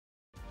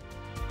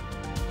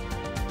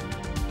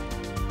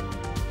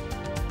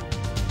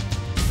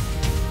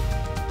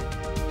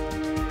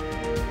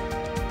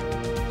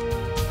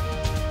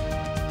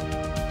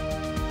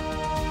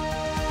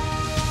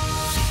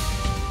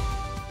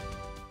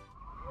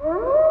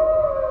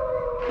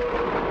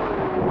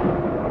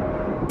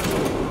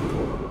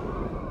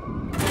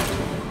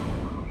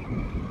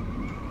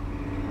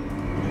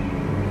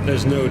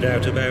There's no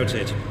doubt about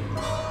it.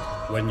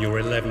 When you're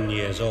 11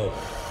 years old,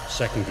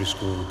 secondary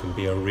school can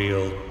be a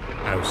real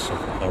house of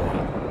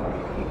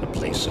horror, a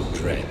place of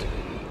dread,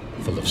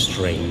 full of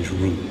strange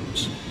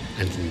rooms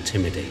and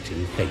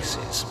intimidating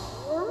faces.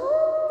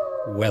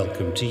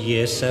 Welcome to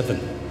Year 7.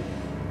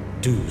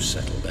 Do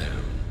settle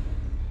down.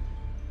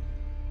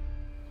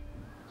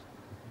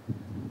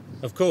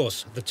 Of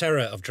course, the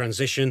terror of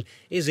transition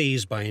is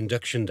eased by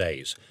induction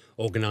days,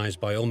 organised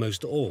by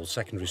almost all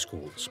secondary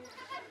schools.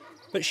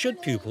 But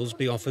should pupils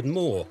be offered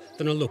more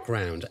than a look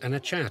round and a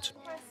chat?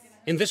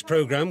 In this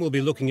programme, we'll be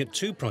looking at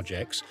two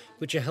projects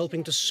which are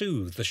helping to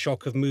soothe the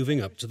shock of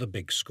moving up to the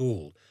big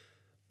school.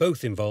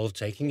 Both involve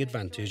taking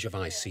advantage of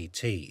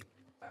ICT.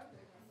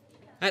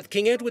 At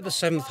King Edward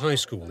VII High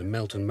School in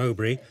Melton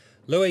Mowbray,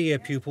 lower year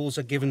pupils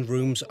are given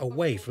rooms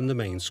away from the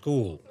main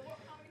school.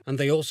 And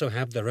they also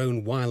have their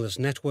own wireless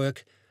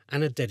network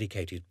and a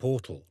dedicated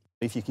portal.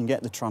 If you can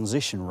get the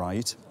transition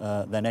right,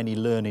 then any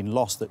learning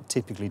loss that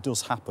typically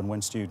does happen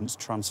when students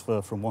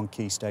transfer from one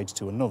key stage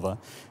to another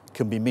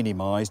can be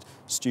minimised.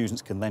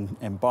 Students can then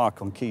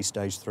embark on key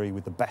stage 3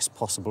 with the best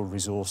possible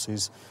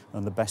resources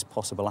and the best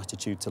possible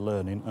attitude to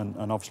learning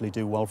and obviously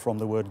do well from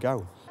the word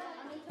go.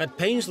 At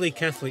Painsley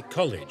Catholic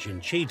College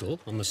in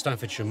Cheadle on the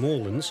Staffordshire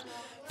moorlands,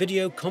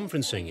 video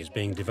conferencing is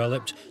being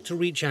developed to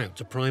reach out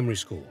to primary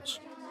schools.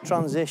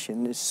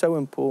 Transition is so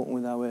important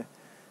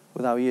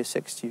with our Year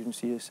 6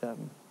 students, Year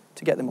 7,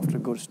 to get them off to a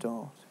good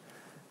start.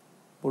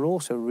 But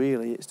also,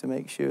 really, it's to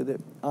make sure that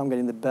I'm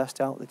getting the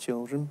best out of the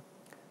children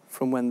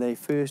from when they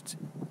first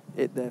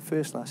hit their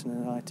first lesson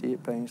in IT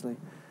at Painsley.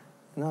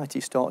 And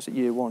IT starts at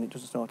Year 1, it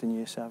doesn't start in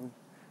Year 7.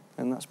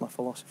 And that's my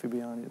philosophy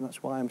behind it, and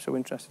that's why I'm so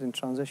interested in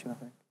transition, I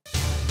think.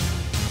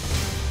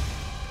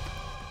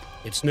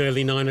 It's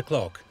nearly 9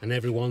 o'clock and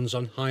everyone's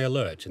on high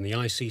alert in the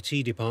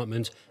ICT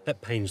department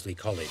at Painsley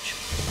College.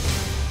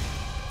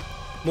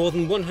 More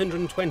than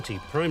 120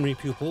 primary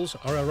pupils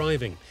are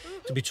arriving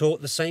to be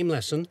taught the same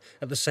lesson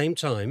at the same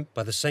time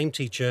by the same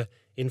teacher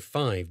in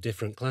 5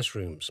 different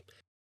classrooms.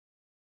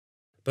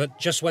 But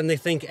just when they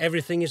think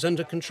everything is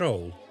under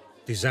control,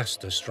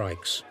 disaster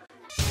strikes.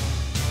 If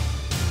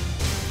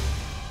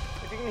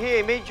you can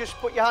hear me, just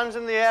put your hands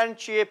in the air and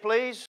cheer,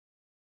 please.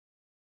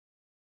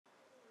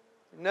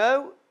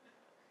 No?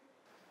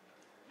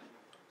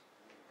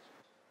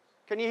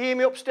 Can you hear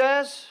me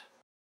upstairs?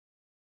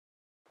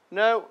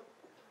 No?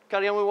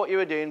 Carry on with what you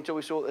were doing until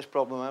we sort this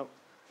problem out.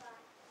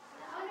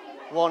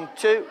 1,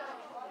 2.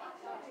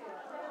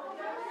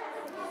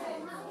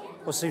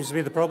 What seems to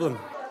be the problem?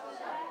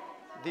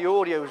 The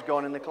audio's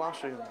gone in the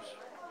classrooms.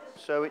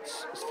 So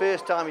it's the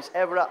first time it's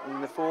ever happened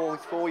in the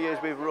four years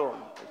we've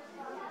run.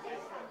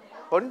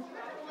 Pardon?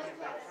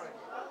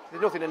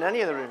 There's nothing in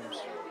any of the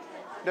rooms.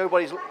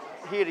 Nobody's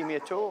hearing me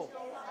at all.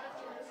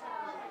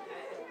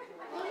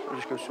 I'll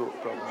just go sort the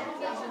problem out.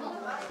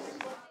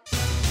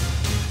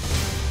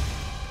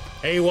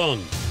 A1,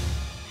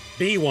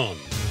 B1,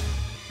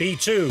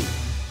 B2,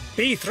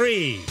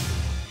 B3,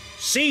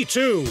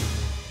 C2.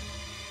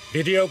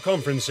 Video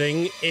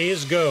conferencing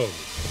is go.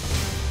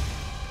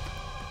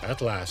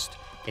 At last,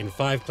 in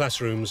 5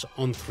 classrooms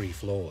on 3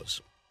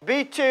 floors.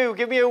 B2,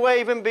 give me a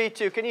wave in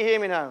B2. Can you hear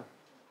me now?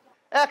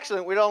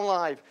 Excellent, we're on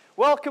live.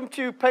 Welcome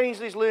to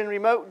Painsley's Learn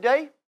Remote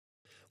Day.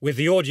 With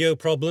the audio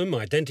problem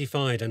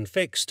identified and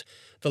fixed,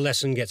 the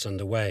lesson gets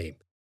underway.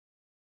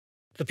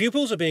 The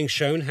pupils are being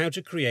shown how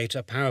to create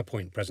a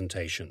PowerPoint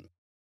presentation.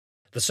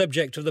 The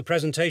subject of the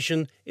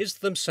presentation is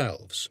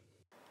themselves.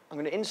 I'm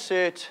going to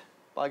insert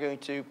by going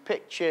to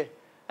Picture,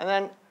 and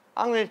then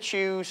I'm going to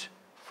choose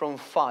from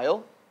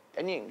File.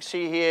 And you can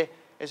see here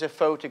is a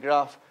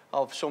photograph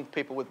of some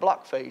people with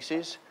black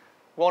faces,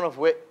 one of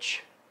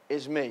which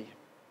is me.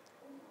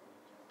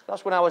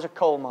 That's when I was a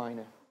coal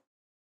miner.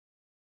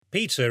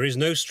 Peter is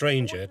no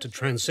stranger to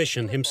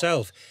transition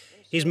himself.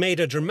 He's made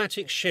a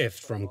dramatic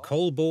shift from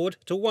coalboard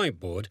to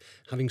whiteboard,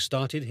 having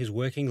started his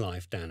working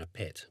life down a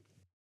pit.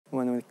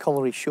 When the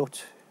colliery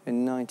shut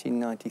in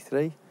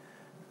 1993,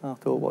 I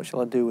thought, what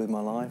shall I do with my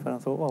life? And I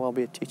thought, well, I'll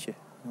be a teacher.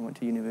 I went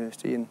to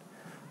university and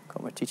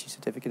got my teaching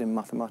certificate in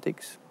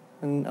mathematics,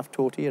 and I've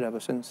taught here ever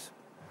since.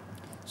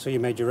 So you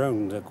made your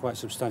own quite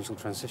substantial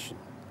transition?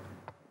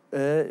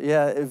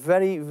 Yeah, a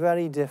very,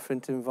 very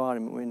different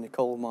environment in the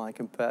coal mine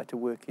compared to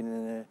working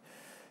in a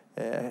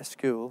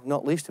school,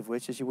 not least of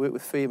which is you work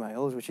with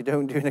females, which you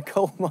don't do in a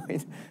coal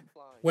mine.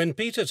 When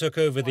Peter took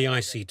over the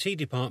ICT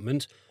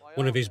department,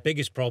 one of his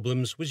biggest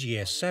problems was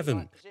Year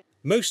 7.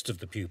 Most of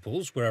the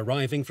pupils were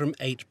arriving from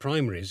 8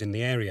 primaries in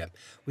the area,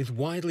 with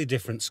widely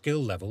different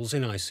skill levels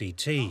in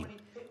ICT.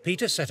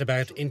 Peter set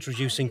about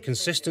introducing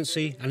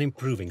consistency and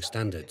improving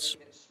standards.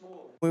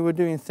 We were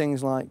doing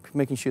things like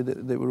making sure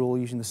that they were all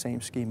using the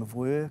same scheme of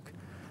work.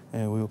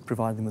 We were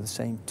providing them with the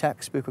same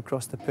textbook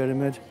across the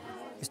pyramid.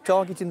 It's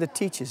targeting the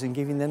teachers and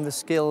giving them the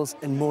skills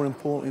and, more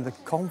importantly, the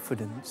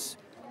confidence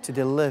to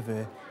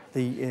deliver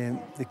the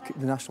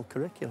national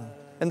curriculum.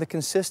 And the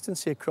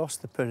consistency across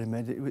the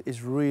pyramid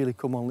is really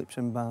come on leaps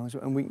and bounds.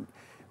 And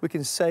we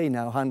can say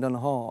now, hand on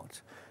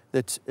heart,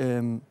 that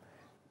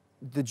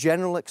the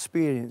general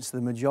experience,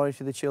 the majority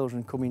of the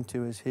children coming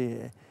to us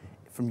here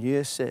from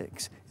year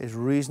 6 is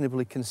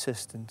reasonably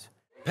consistent.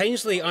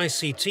 Painsley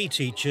ICT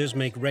teachers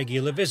make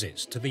regular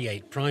visits to the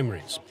 8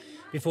 primaries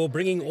before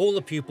bringing all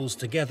the pupils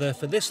together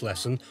for this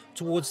lesson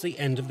towards the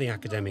end of the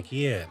academic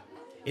year.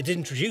 It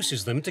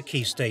introduces them to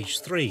Key Stage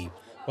 3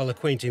 while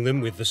acquainting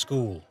them with the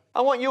school.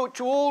 I want you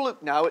to all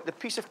look now at the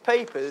piece of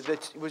paper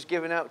that was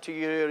given out to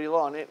you earlier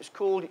on. It was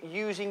called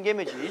Using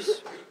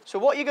Images. So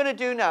what you're going to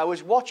do now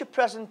is watch a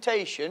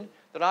presentation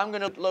that I'm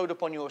going to load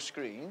up on your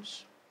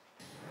screens.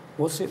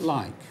 What's it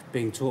like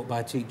being taught by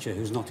a teacher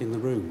who's not in the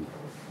room?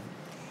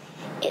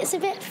 It's a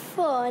bit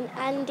fun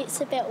and it's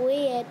a bit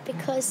weird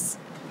because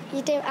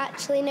you don't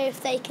actually know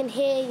if they can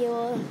hear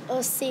you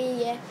or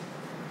see you.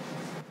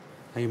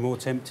 Are you more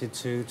tempted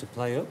to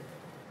play up?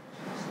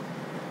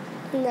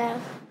 No.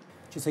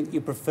 Do you think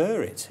you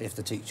prefer it if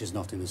the teacher's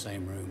not in the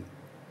same room?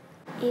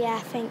 Yeah,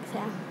 I think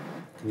so.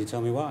 Can you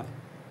tell me why?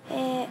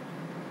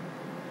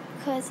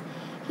 Because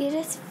you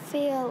just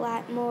feel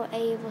like more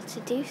able to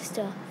do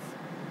stuff.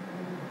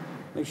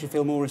 Makes you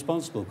feel more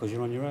responsible because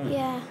you're on your own?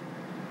 Yeah.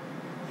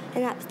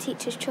 And that the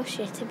teachers trust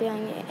you to be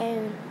on your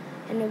own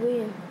in a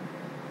room.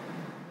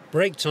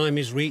 Break time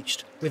is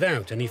reached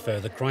without any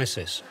further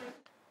crisis.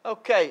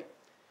 OK,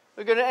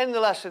 we're going to end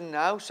the lesson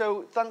now,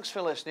 so thanks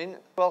for listening.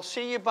 I'll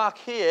see you back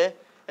here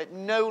at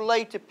no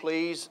later,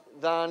 please,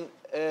 than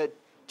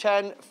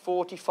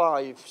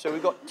 10:45. So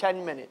we've got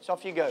 10 minutes.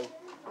 Off you go.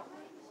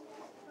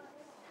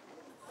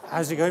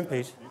 How's it going,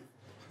 Pete?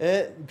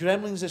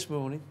 Gremlins this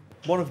morning,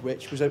 one of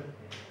which was a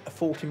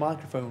faulty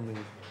microphone lead.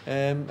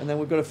 And then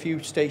we've got a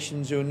few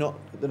stations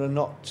that are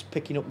not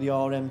picking up the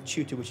RM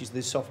tutor, which is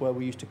the software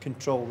we use to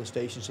control the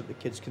stations so that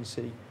the kids can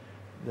see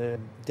the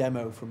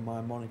demo from my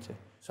monitor.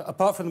 So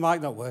apart from the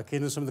mic not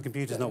working and some of the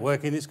computers not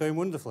working, it's going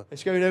wonderfully.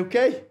 It's going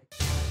OK.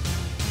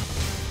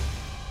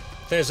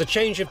 There's a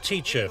change of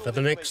teacher for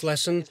the next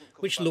lesson,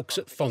 which looks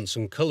at fonts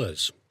and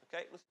colours.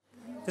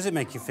 Does it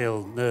make you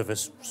feel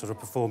nervous, sort of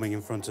performing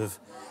in front of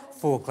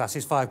 4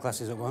 classes, 5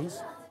 classes at once?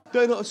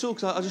 No, not at all,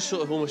 because I just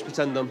sort of almost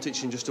pretend I'm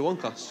teaching just to one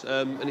class.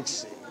 And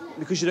it's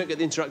because you don't get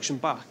the interaction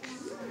back,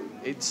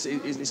 it's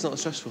not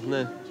stressful,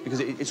 no. Because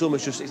it's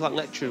almost just, it's like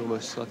lecturing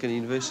almost, like in a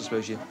university, I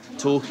suppose. You're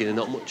talking and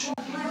not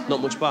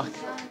much back.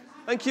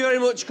 Thank you very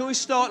much. Can we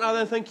start now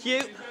then? Thank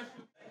you.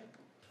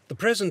 The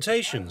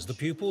presentations the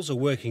pupils are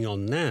working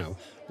on now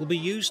will be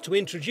used to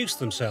introduce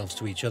themselves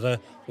to each other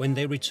when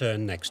they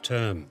return next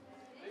term.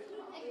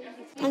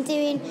 I'm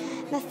doing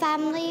my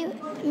family,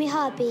 my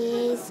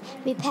hobbies,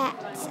 my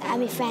pets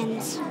and my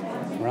friends.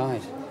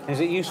 Right. Is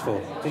it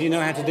useful? Did you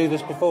know how to do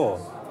this before?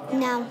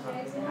 No.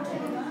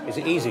 Is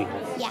it easy?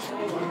 Yeah.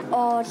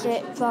 Or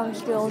from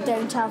school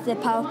don't have the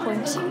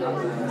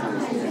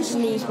PowerPoint. It's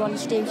these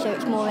ones do, so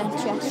it's more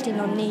interesting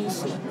on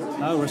these.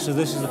 Oh, so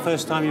this is the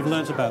first time you've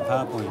learnt about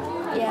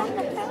PowerPoint? Yeah.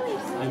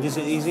 And is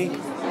it easy?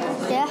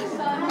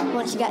 Yeah,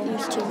 once you get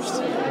used to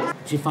it.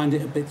 Do you find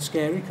it a bit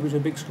scary coming to a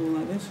big school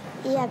like this?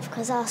 Yeah,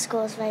 because our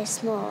school is very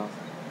small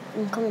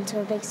and coming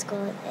to a big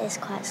school is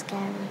quite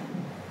scary.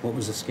 What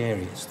was the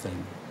scariest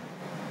thing?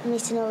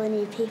 Meeting all the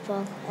new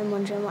people and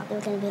wondering what they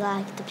were going to be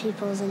like, the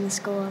pupils in the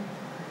school.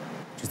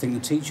 Do you think the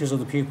teachers or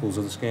the pupils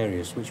are the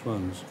scariest? Which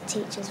ones?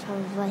 Teachers,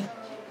 probably.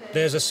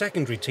 There's a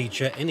secondary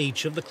teacher in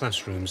each of the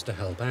classrooms to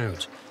help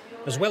out,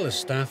 as well as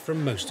staff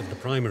from most of the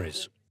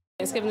primaries.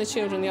 It's given the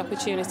children the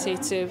opportunity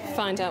to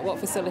find out what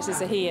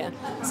facilities are here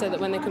so that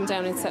when they come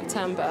down in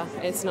September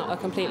it's not a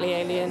completely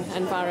alien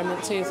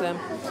environment to them.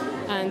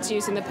 And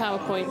using the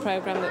PowerPoint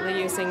programme that they're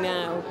using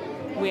now,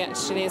 we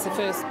actually as a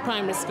first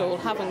primary school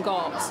haven't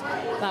got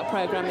that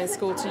programme in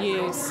school to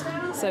use,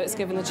 so it's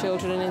given the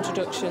children an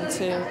introduction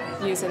to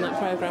using that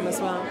programme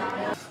as well.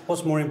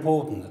 What's more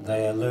important, that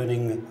they are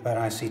learning about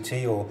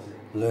ICT or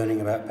learning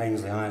about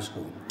Painsley High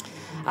School?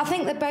 I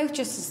think they're both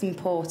just as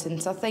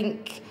important. I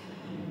think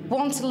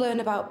one to learn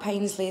about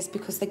Painsley is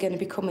because they're going to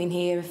be coming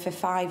here for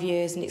 5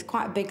 years and it's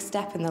quite a big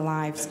step in their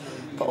lives.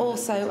 But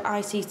also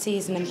ICT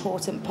is an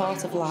important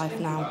part of life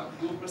now.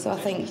 So I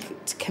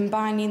think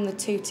combining the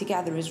two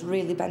together is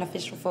really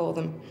beneficial for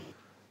them.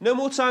 No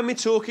more time me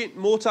talking,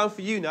 more time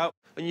for you now.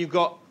 And you've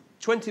got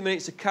 20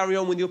 minutes to carry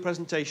on with your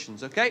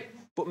presentations, OK?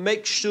 But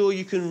make sure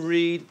you can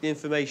read the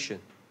information.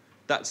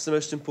 That's the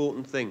most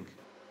important thing.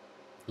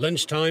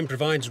 Lunchtime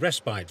provides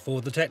respite for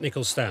the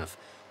technical staff,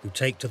 who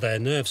take to their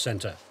nerve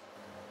centre.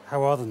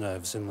 How are the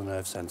nerves in the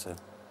nerve centre?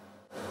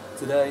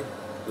 Today,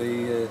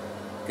 we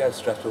get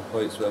stressful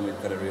points when we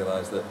kind of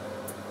realise that it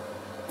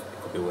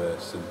could be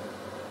worse and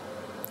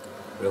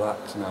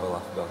relax and have a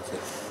laugh about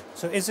it.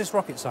 So is this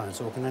rocket science,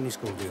 or can any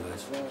school do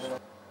this?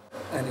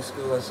 Any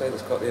school, I'd say,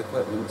 that's got the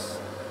equipment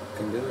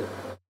can do it.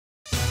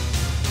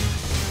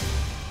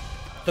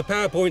 The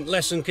PowerPoint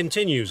lesson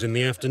continues in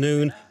the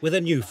afternoon with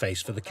a new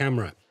face for the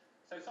camera.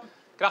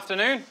 Good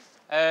afternoon.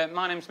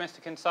 My name's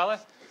Mr. Kinsella.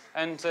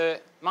 And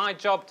my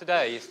job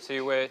today is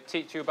to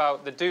teach you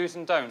about the do's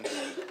and don'ts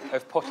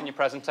of putting your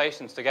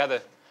presentations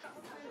together.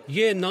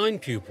 Year 9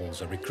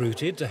 pupils are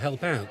recruited to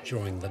help out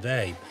during the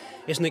day.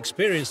 It's an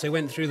experience they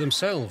went through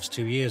themselves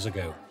 2 years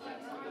ago.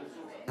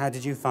 How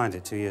did you find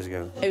it 2 years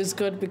ago? It was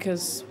good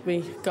because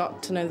we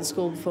got to know the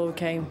school before we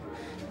came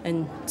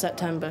in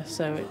September,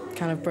 so it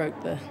kind of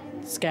broke the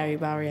scary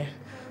barrier.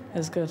 It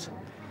was good.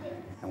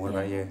 And what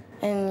about you?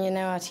 And you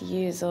know how to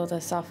use all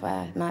the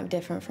software. It might be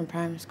different from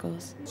primary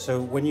schools.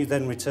 So when you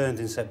then returned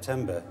in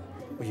September,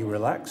 were you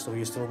relaxed or were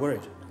you still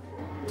worried?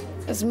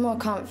 I was more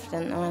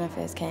confident than when I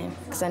first came,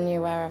 because I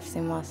knew where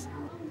everything was.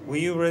 Were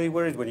you really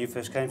worried when you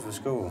first came to the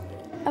school?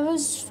 I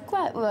was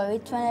quite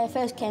worried when I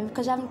first came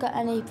because I haven't got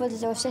any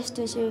brothers or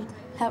sisters who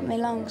helped me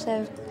along,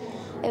 so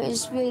it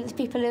was really the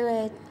people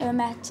who I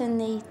met in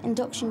the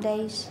induction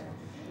days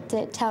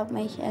that helped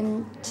me,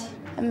 and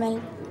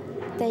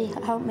they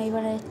helped me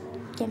when I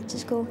came to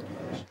school.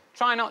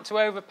 Try not to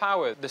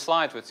overpower the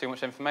slides with too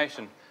much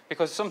information,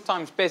 because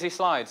sometimes busy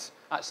slides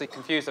actually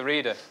confuse the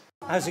reader.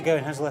 How's it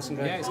going? How's the lesson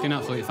going? Yeah, it's been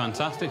absolutely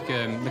fantastic.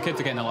 The kids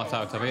are getting a lot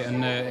out of it,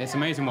 and it's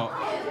amazing what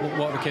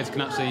the kids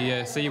can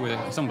actually see with it.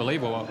 It's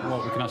unbelievable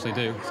what we can actually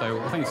do. So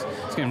I think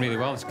it's going really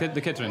well. The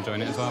kids are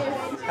enjoying it as well.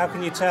 How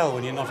can you tell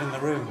when you're not in the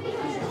room?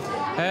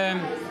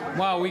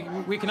 Well,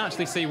 we can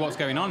actually see what's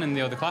going on in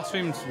the other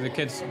classrooms. The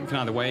kids can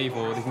either wave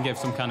or they can give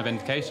some kind of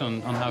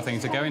indication on how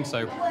things are going.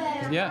 So,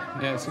 yeah,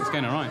 it's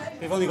going all right.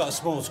 You've only got a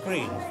small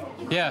screen.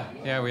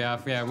 Yeah, we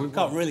have. Yeah, we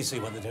can't really see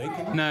what they're doing,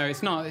 can you? No,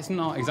 it's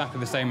not exactly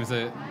the same as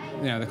the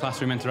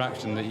classroom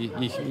interaction that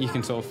you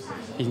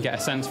can get a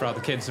sense for how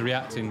the kids are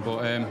reacting.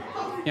 But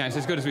yeah, it's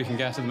as good as we can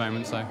get at the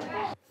moment. So.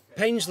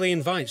 Painsley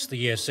invites the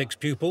Year 6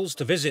 pupils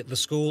to visit the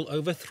school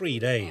over 3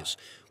 days,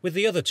 with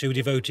the other 2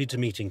 devoted to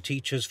meeting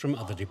teachers from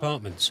other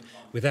departments,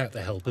 without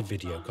the help of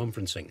video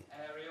conferencing.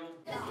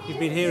 You've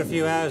been here a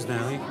few hours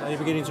now. Are you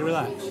beginning to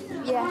relax?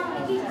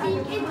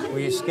 Yeah. Were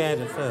you scared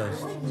at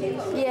first?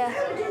 Yeah.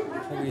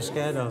 What were you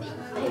scared of?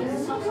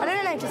 I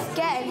don't know, just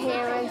getting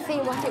here and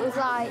seeing what it was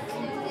like.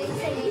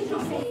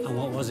 And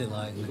what was it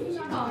like?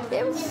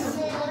 It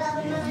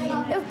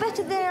was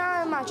better than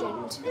I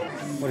imagined.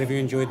 What have you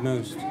enjoyed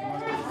most?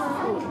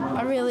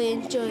 I really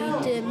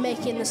enjoyed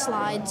making the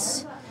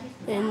slides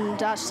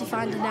and actually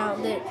finding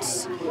out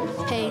that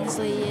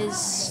Painsley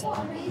is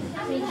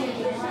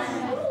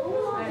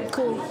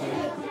cool.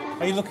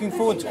 Are you looking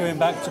forward to going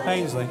back to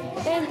Painsley?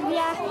 Yeah.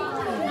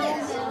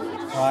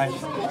 Why?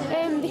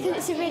 Because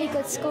it's a really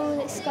good school.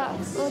 It's got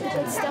all the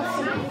good stuff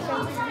and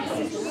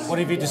everything. What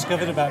have you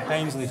discovered about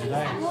Painsley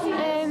today?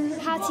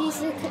 How to use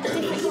the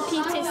different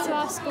computers to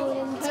our school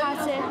and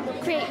how to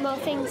create more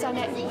things on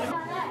it.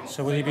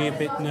 So will you be a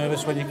bit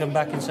nervous when you come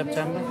back in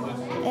September?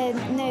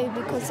 No,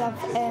 because I've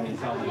been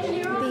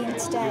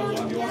today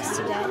and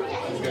yesterday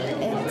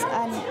and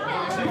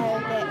I know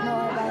a bit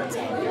more about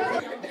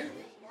it.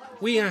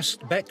 We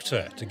asked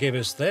Bector to give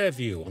us their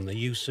view on the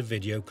use of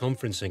video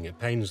conferencing at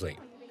Painsley.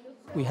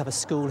 We have a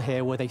school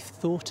here where they've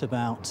thought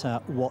about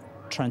what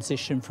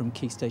transition from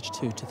Key Stage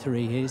 2 to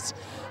 3 is,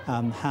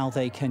 how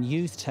they can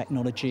use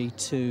technology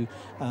to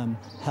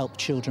help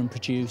children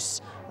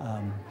produce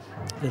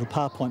little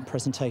PowerPoint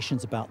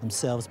presentations about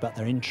themselves, about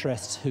their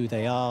interests, who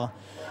they are,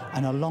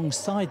 and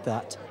alongside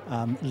that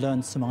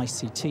learn some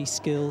ICT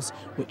skills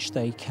which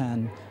they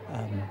can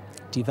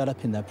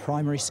develop in their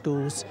primary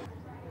schools.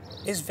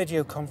 Is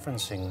video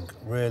conferencing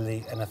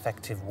really an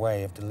effective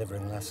way of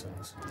delivering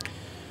lessons?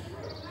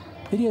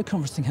 Video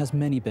conferencing has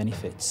many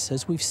benefits,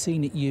 as we've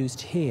seen it used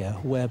here,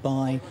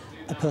 whereby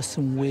a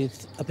person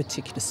with a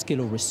particular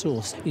skill or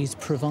resource is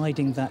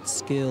providing that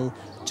skill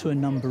to a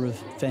number of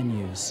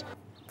venues.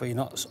 But you're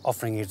not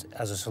offering it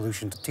as a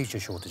solution to teacher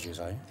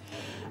shortages, are you?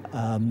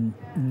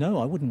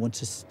 No, I wouldn't want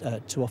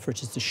to offer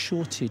it as a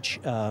shortage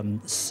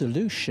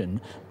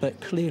solution,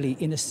 but clearly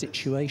in a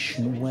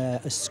situation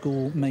where a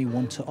school may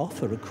want to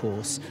offer a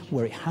course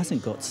where it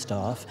hasn't got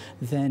staff,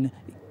 then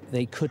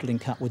they could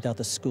link up with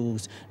other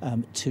schools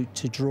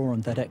to draw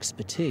on that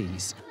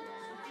expertise.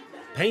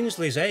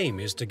 Painsley's aim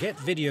is to get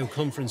video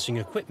conferencing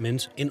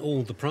equipment in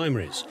all the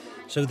primaries,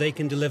 so they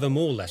can deliver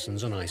more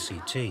lessons on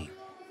ICT.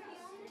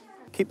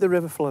 Keep the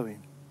river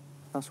flowing.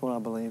 That's what I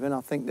believe in.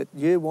 I think that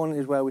year 1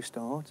 is where we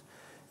start,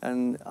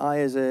 and I,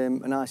 as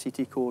an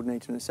ICT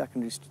coordinator in a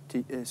secondary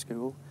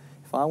school,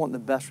 if I want the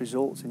best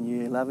results in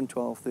year 11,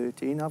 12,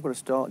 13, I've got to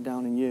start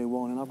down in year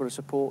 1, and I've got to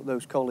support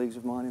those colleagues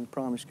of mine in the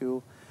primary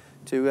school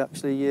to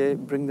actually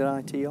bring their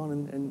IT on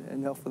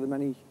and offer them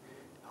any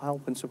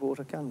help and support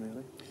I can,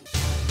 really.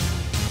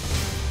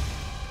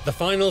 The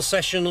final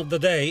session of the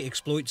day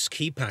exploits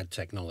keypad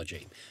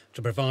technology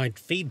to provide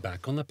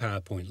feedback on the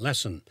PowerPoint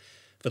lesson.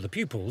 For the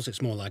pupils,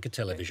 it's more like a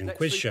television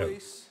quiz show.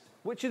 Please.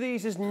 Which of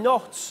these is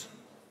not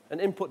an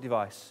input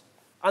device?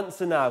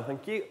 Answer now,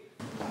 thank you.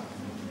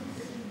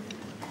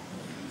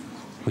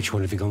 Which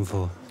one have you gone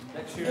for?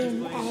 A,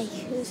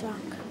 who's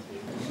wrong?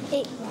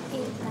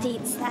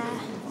 It's there.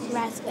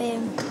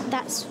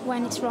 That's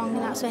when it's wrong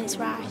and that's when it's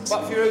right.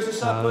 Back for your Rosa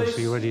side, please.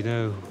 So you already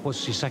know.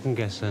 What's your second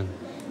guess then?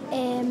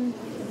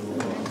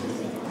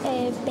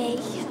 B.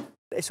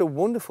 It's a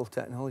wonderful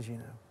technology, you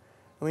know.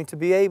 I mean, to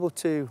be able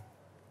to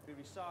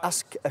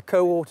ask a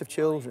cohort of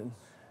children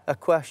a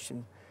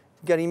question,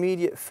 get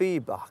immediate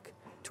feedback,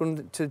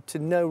 to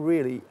know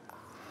really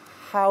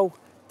how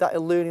that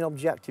learning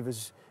objective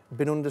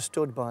been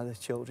understood by the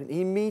children,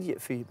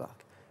 immediate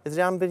feedback. If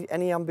there's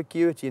any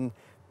ambiguity in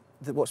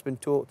what's been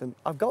taught them,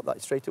 I've got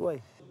that straight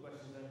away.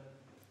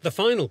 The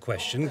final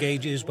question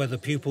gauges whether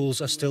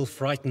pupils are still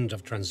frightened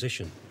of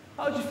transition.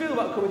 How do you feel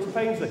about coming to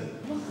Painsley?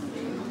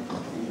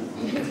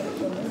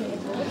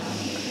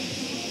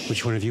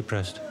 Which one have you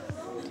pressed?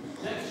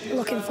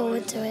 Looking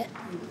forward to it.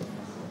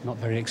 Not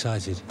very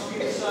excited?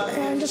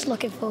 I'm just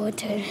looking forward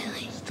to it,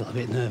 really. Still a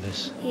bit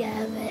nervous?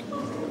 Yeah, a bit.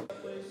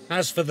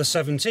 As for the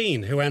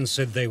 17 who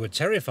answered they were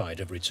terrified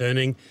of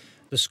returning,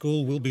 the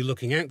school will be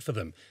looking out for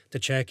them to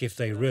check if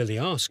they really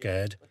are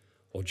scared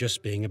or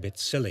just being a bit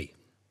silly.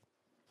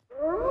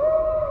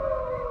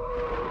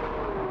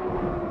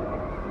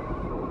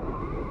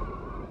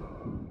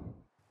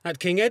 At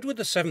King Edward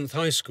VII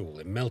High School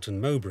in Melton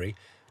Mowbray,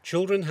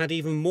 children had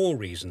even more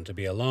reason to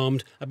be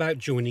alarmed about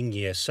joining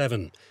Year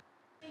 7.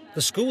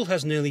 The school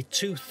has nearly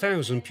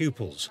 2,000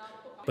 pupils,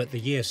 but the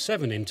Year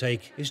 7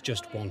 intake is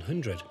just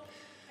 100.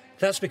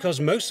 That's because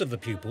most of the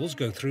pupils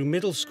go through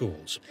middle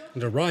schools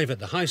and arrive at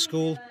the high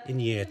school in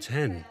Year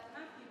 10.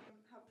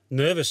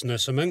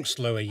 Nervousness amongst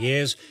lower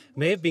years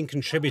may have been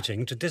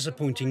contributing to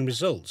disappointing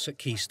results at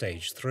Key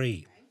Stage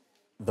 3.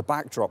 The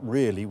backdrop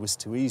really was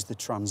to ease the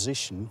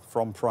transition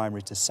from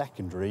primary to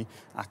secondary,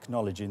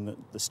 acknowledging that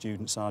the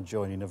students are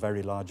joining a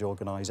very large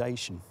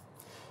organisation.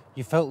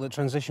 You felt that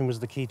transition was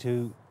the key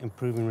to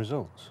improving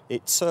results?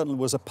 It certainly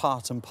was a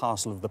part and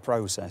parcel of the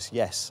process,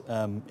 yes.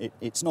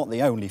 It's not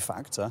the only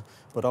factor,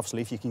 but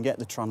obviously if you can get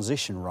the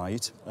transition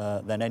right,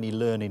 then any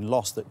learning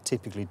loss that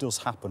typically does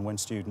happen when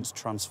students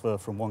transfer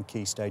from one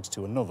key stage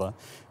to another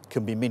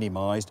can be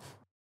minimised.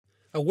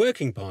 A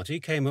working party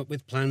came up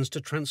with plans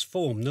to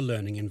transform the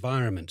learning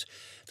environment,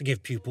 to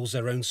give pupils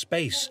their own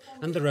space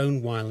and their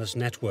own wireless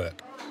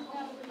network.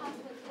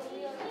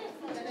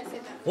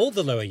 All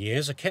the lower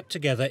years are kept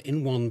together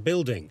in one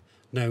building,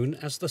 known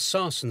as the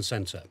Sarsen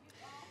Centre.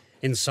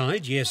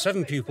 Inside, Year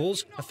 7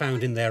 pupils are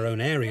found in their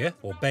own area,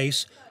 or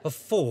base, of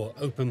 4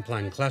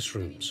 open-plan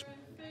classrooms.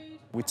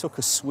 We took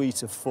a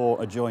suite of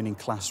 4 adjoining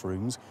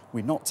classrooms,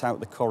 we knocked out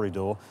the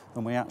corridor,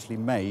 and we actually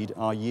made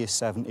our Year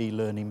 7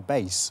 e-learning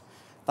base.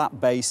 That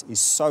base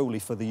is solely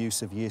for the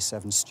use of Year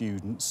 7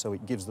 students, so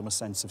it gives them a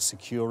sense of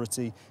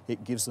security,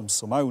 it gives them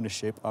some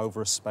ownership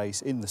over a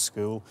space in the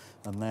school,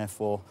 and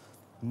therefore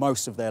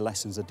most of their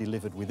lessons are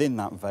delivered within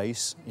that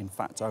base. In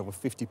fact, over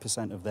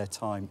 50% of their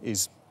time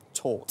is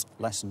taught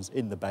lessons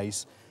in the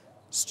base.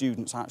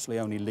 Students actually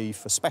only leave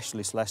for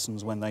specialist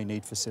lessons when they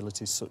need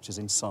facilities such as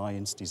in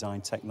science,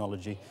 design,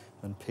 technology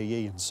and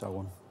PE and so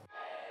on.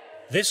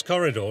 This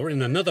corridor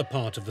in another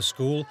part of the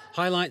school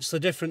highlights the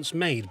difference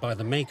made by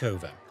the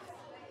makeover.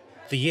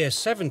 The Year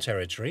 7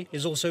 territory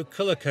is also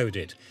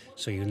colour-coded,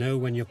 so you know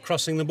when you're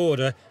crossing the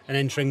border and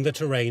entering the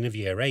terrain of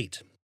Year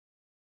 8.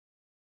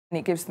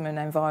 It gives them an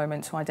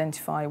environment to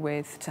identify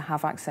with, to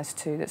have access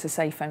to, that's a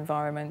safe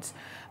environment.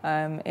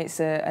 It's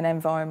an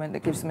environment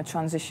that gives them a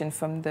transition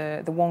from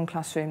the one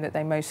classroom that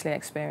they mostly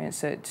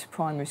experience at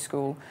primary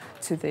school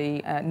to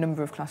the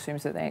number of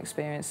classrooms that they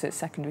experience at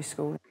secondary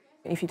school.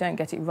 If you don't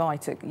get it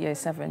right at Year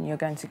 7, you're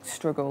going to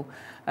struggle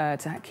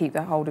to keep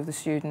that hold of the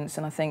students.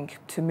 And I think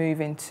to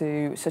move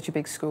into such a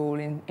big school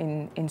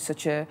in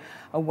such a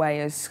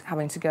way as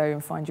having to go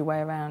and find your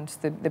way around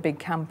the big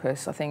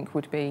campus, I think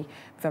would be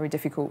very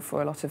difficult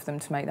for a lot of them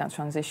to make that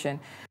transition.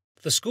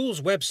 The school's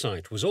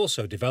website was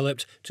also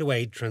developed to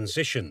aid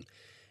transition.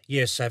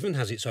 Year 7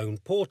 has its own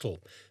portal,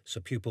 so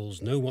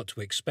pupils know what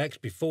to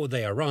expect before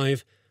they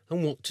arrive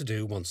and what to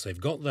do once they've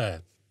got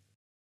there.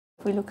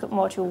 If we look at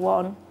Module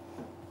 1,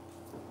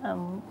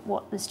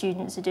 what the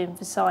students are doing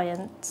for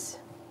science,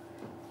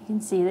 you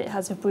can see that it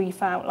has a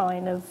brief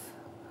outline of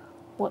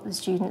what the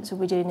students will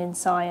be doing in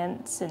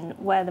science and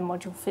where the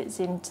module fits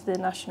into the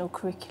national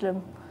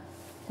curriculum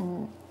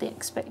and the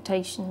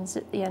expectations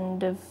at the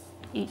end of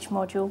each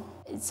module.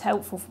 It's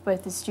helpful for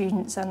both the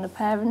students and the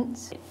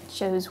parents. It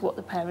shows what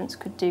the parents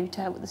could do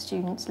to help the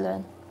students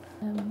learn.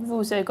 We've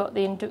also got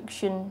the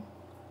induction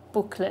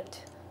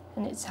booklet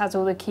and it has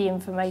all the key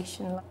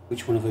information.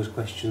 Which one of those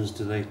questions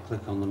do they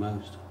click on the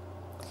most?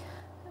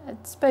 I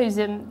suppose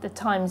the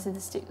times of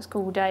the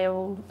school day are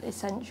all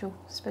essential.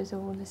 I suppose they're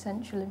all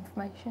essential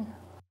information.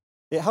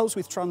 It helps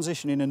with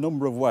transition in a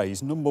number of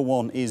ways. Number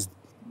one is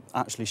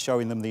actually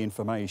showing them the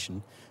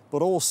information,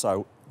 but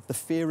also the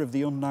fear of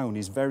the unknown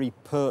is very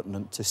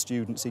pertinent to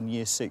students in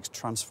Year 6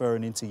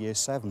 transferring into Year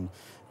 7.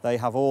 They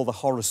have all the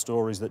horror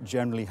stories that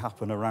generally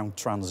happen around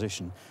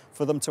transition.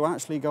 For them to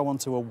actually go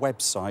onto a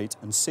website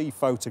and see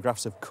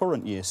photographs of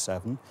current Year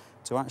 7,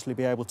 to actually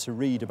be able to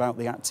read about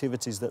the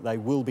activities that they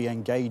will be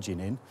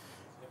engaging in,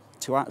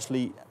 to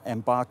actually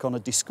embark on a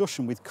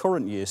discussion with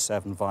current Year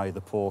 7 via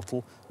the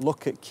portal,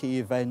 look at key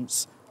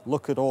events,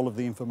 look at all of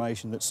the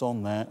information that's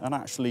on there and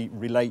actually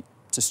relate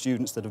to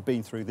students that have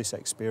been through this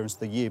experience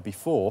the year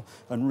before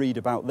and read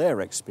about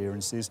their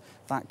experiences,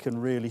 that can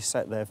really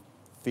set their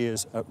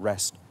fears at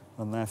rest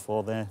and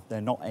therefore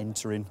they're not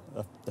entering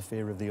the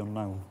fear of the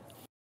unknown.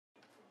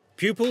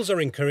 Pupils are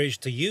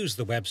encouraged to use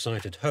the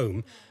website at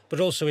home, but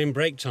also in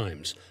break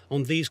times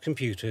on these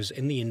computers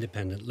in the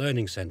Independent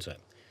Learning Centre.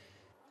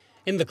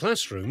 In the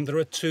classroom, there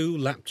are 2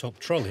 laptop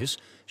trolleys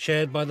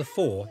shared by the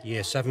 4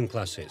 Year 7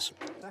 classes.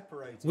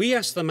 We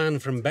asked the man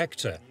from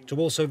Beckter to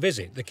also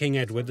visit the King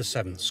Edward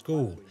VII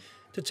School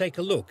to take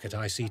a look at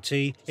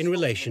ICT in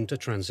relation to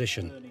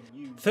transition.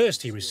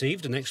 First, he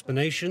received an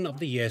explanation of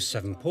the Year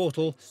 7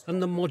 portal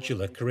and the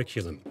modular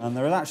curriculum. And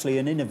there is actually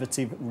an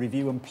innovative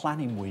review and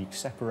planning week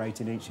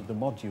separating each of the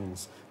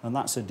modules, and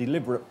that's a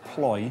deliberate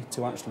ploy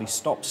to actually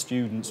stop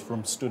students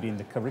from studying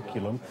the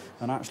curriculum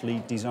and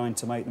actually designed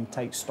to make them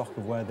take stock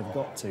of where they've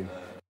got to.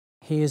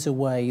 Here's a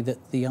way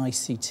that the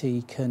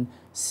ICT can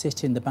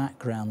sit in the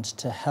background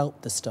to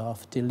help the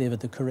staff deliver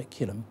the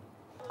curriculum.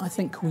 I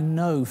think we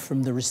know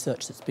from the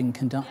research that's been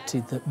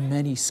conducted that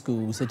many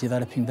schools are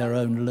developing their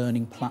own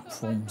learning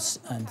platforms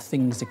and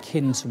things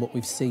akin to what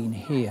we've seen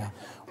here,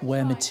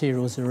 where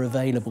materials are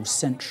available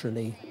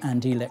centrally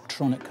and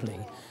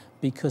electronically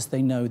because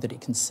they know that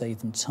it can save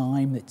them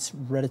time, it's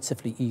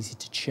relatively easy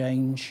to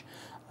change,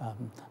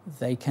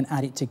 they can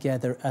add it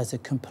together as a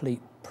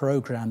complete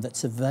programme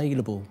that's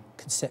available.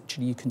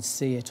 Conceptually, you can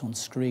see it on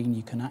screen,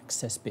 you can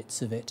access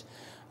bits of it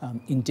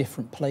in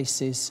different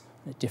places,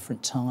 at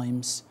different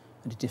times,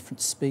 and at different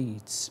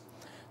speeds.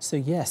 So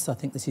yes, I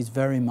think this is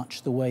very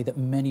much the way that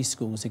many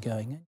schools are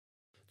going.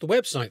 The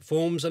website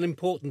forms an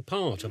important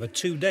part of a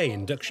 2-day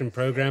induction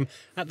programme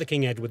at the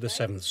King Edward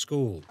VII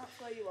School.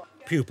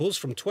 Pupils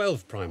from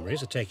 12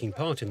 primaries are taking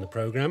part in the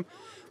programme,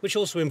 which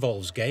also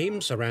involves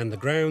games around the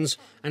grounds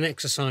and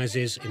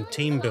exercises in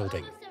team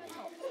building.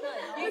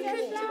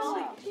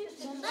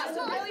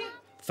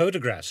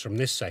 Photographs from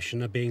this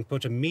session are being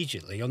put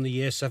immediately on the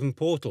Year 7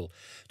 portal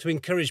to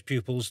encourage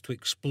pupils to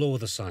explore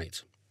the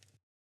site.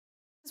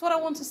 What I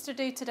want us to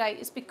do today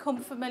is become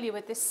familiar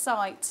with this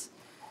site,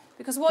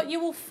 because what you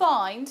will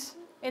find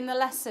in the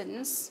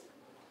lessons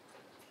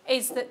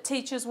is that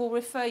teachers will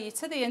refer you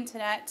to the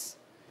internet,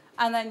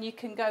 and then you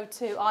can go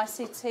to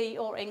ICT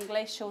or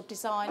English or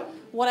design,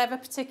 whatever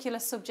particular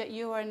subject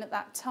you are in at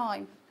that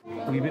time.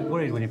 Were you a bit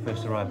worried when you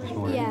first arrived this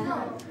morning?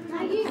 Yeah,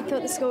 I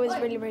thought the school was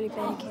really, really big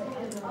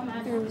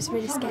and I was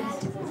really scared.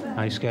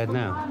 Are you scared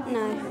now?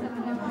 No.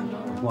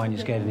 Why aren't you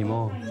scared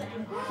anymore?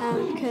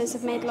 Because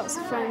I've made lots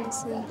of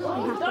friends and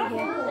I'm happy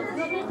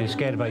here. Are you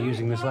scared about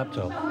using this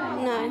laptop?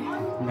 No.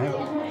 No?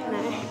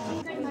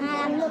 No.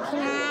 I'm looking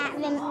at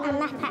a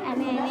map at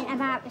the moment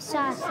about the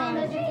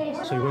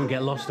sourcing. So you won't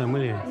get lost then,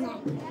 will you?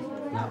 No.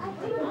 No.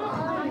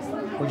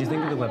 What do you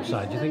think of the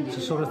website? Do you think it's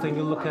the sort of thing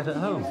you'll look at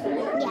home?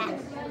 Yeah.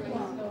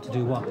 To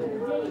do what?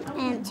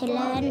 To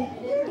learn.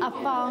 I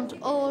found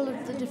all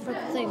of the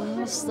different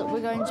things that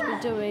we're going to be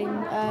doing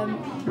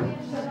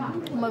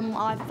when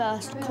I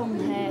first come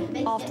here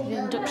after the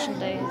induction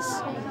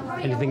days.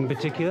 Anything in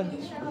particular?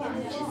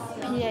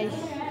 PE.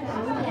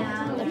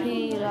 The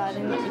PE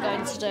learning that we're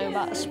going to do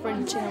about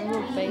sprinting and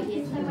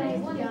rugby.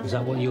 Is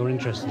that what you're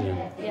interested in?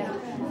 Yeah.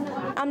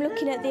 I'm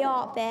looking at the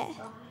art bit.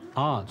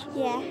 Art?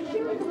 Yeah.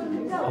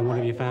 And what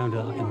have you found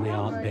in the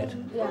art bit?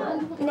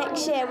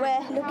 Next year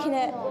we're looking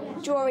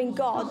at drawing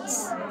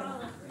gods.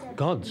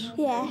 Gods?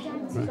 Yeah.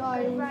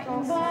 Right.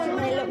 And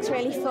it looks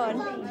really fun.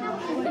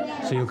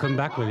 So you'll come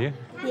back, will you?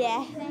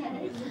 Yeah.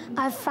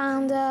 I've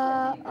found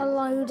a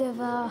load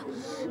of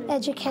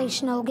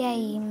educational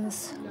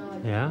games.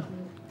 Yeah?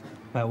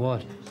 About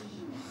what?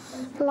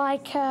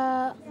 Like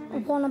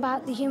one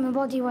about the human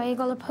body where you've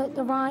got to put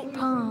the right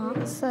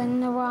parts in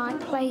the right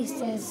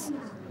places.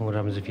 What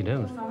happens if you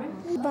don't?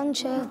 A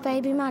bunch of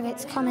baby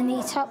maggots come and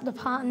eat up the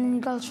part and then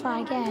you've got to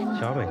try again.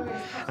 Charming.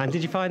 And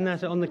did you find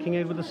that on the King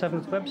Edward VII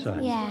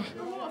website? Yeah.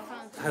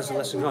 How's the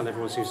lesson gone?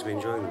 Everyone seems to be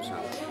enjoying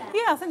themselves.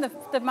 Yeah, I think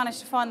they've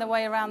managed to find their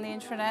way around the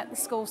intranet, the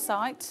school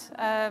site.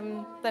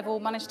 They've all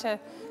managed to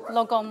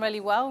log on really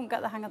well and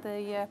get the hang of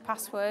the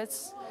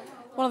passwords.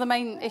 One of the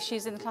main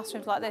issues in the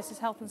classrooms like this is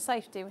health and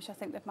safety, which I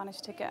think they've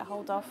managed to get a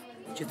hold of.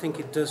 Do you think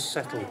it does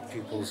settle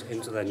pupils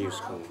into their new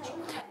school?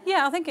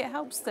 Yeah, I think it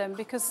helps them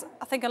because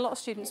I think a lot of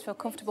students feel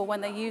comfortable when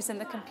they're using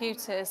the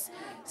computers.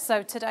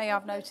 So today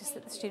I've noticed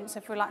that the students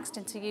have relaxed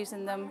into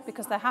using them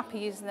because they're happy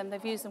using them.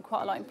 They've used them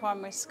quite a lot in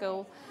primary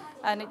school,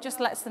 and it just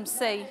lets them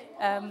see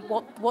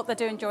what they're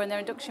doing during their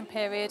induction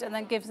period and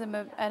then gives them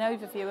an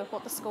overview of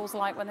what the school's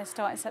like when they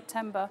start in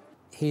September.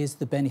 Here's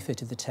the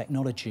benefit of the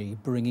technology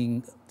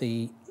bringing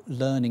the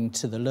learning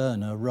to the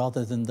learner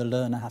rather than the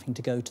learner having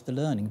to go to the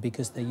learning,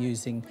 because they're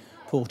using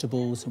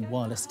portables and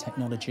wireless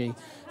technology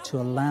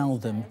to allow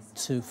them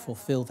to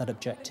fulfil that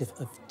objective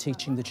of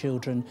teaching the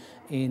children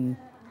in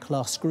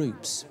class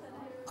groups.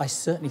 I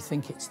certainly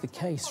think it's the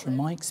case from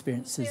my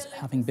experiences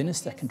having been a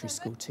secondary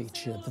school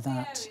teacher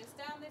that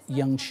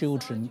young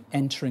children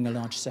entering a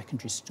large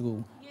secondary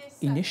school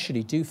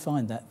initially do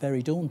find that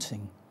very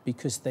daunting,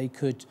 because they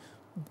could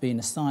be in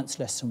a science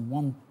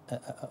lesson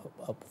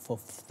for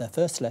their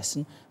first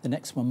lesson, the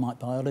next one might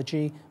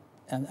biology,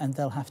 and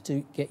they'll have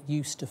to get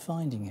used to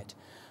finding it.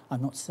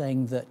 I'm not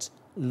saying that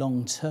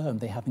long term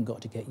they haven't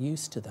got to get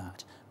used to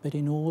that, but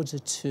in order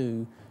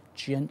to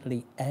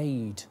gently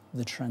aid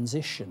the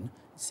transition,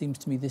 it seems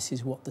to me this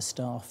is what the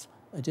staff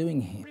are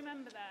doing here.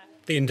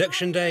 The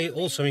induction day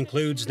also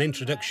includes an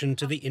introduction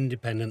to the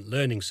Independent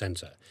Learning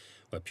Centre,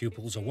 where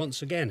pupils are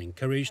once again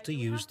encouraged to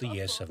use the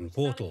Year 7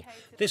 portal,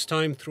 this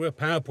time through a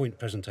PowerPoint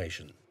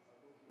presentation.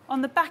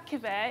 On the back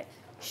of it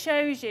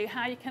shows you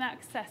how you can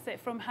access it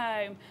from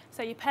home,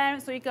 so your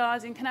parents or your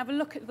guardian can have a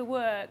look at the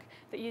work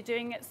that you're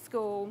doing at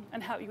school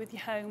and help you with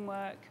your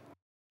homework.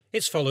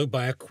 It's followed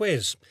by a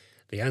quiz.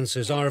 The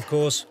answers are, of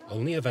course,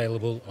 only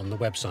available on the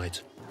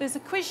website. There's a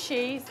quiz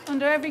sheet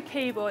under every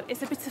keyboard.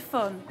 It's a bit of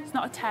fun, it's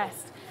not a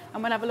test,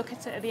 and we'll have a look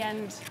at it at the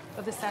end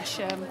of the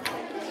session.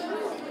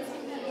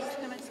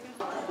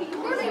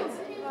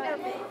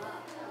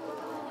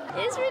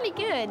 It's really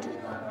good.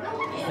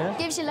 Yeah?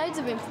 Gives you loads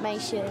of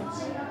information.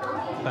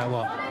 About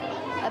what?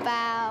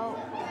 About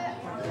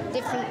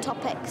different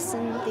topics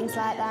and things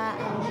like that,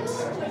 and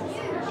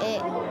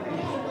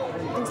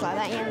things like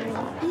that,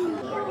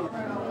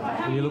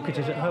 yeah. Will you look at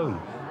it at home?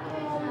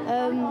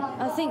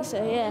 I think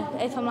so, yeah,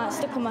 if I'm like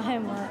stuck on my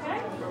homework.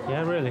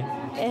 Yeah, really?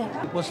 Yeah.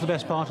 What's the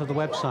best part of the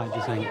website, do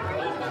you think?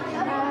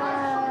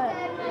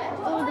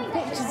 All the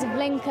pictures of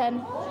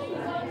Lincoln.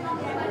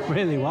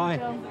 Really, why?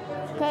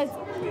 Because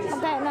I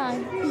don't know.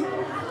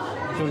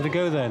 Do you want to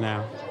go there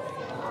now?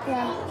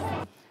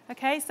 Yeah.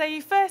 OK, so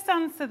your first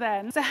answer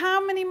then. So how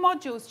many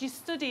modules do you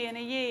study in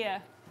a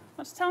year?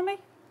 Want to tell me?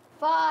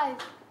 5.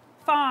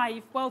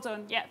 5, well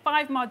done. Yeah,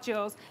 5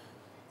 modules.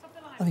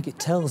 I think it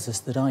tells us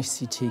that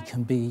ICT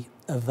can be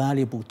a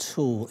valuable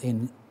tool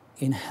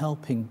in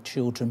helping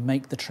children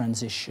make the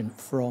transition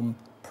from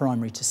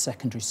primary to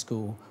secondary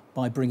school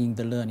by bringing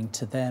the learning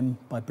to them,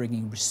 by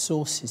bringing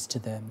resources to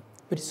them.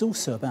 But it's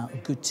also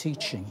about good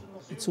teaching.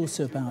 It's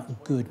also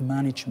about good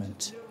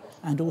management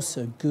and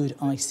also good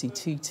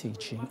ICT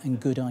teaching and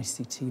good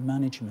ICT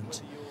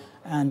management.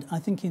 And I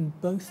think in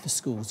both the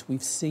schools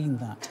we've seen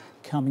that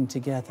coming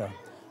together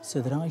so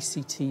that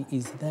ICT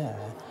is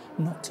there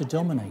not to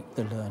dominate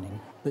the learning,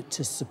 but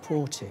to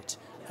support it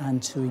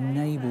and to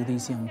enable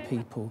these young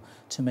people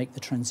to make the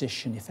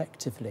transition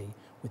effectively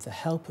with the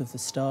help of the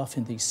staff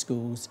in these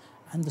schools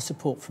and the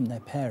support from their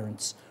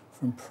parents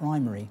from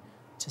primary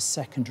to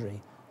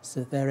secondary,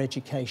 so that their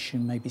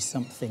education may be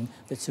something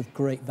that's of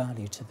great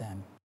value to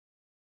them.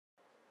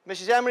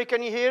 Mrs. Emery,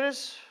 can you hear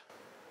us?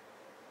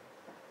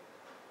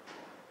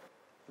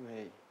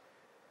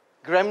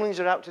 Gremlins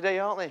are out today,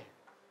 aren't they?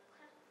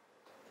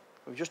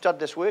 We've just had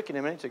this working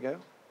a minute ago.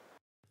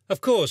 Of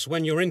course,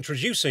 when you're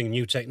introducing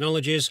new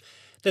technologies,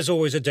 there's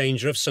always a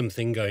danger of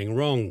something going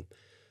wrong.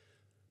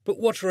 But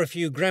what are a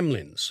few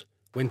gremlins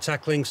when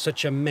tackling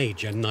such a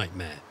major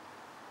nightmare?